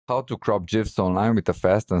How to crop GIFs online with a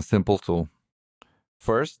fast and simple tool.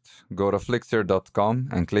 First, go to Flixier.com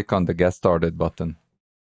and click on the Get Started button.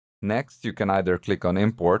 Next, you can either click on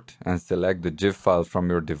Import and select the GIF file from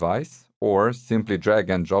your device, or simply drag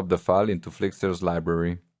and drop the file into Flixier's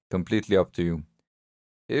library. Completely up to you.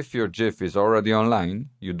 If your GIF is already online,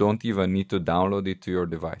 you don't even need to download it to your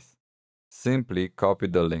device. Simply copy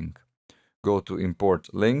the link. Go to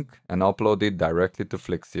Import Link and upload it directly to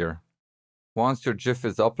Flixier. Once your GIF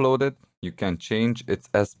is uploaded, you can change its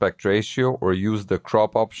aspect ratio or use the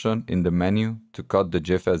crop option in the menu to cut the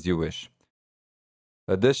GIF as you wish.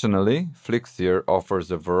 Additionally, Flixier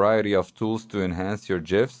offers a variety of tools to enhance your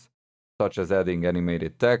GIFs, such as adding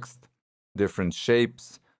animated text, different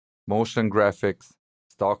shapes, motion graphics,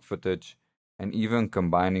 stock footage, and even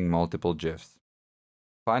combining multiple GIFs.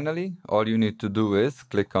 Finally, all you need to do is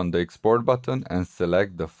click on the Export button and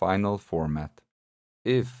select the final format.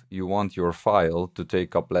 If you want your file to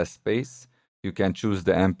take up less space, you can choose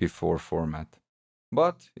the MP4 format.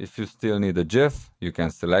 But if you still need a GIF, you can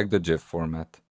select the GIF format.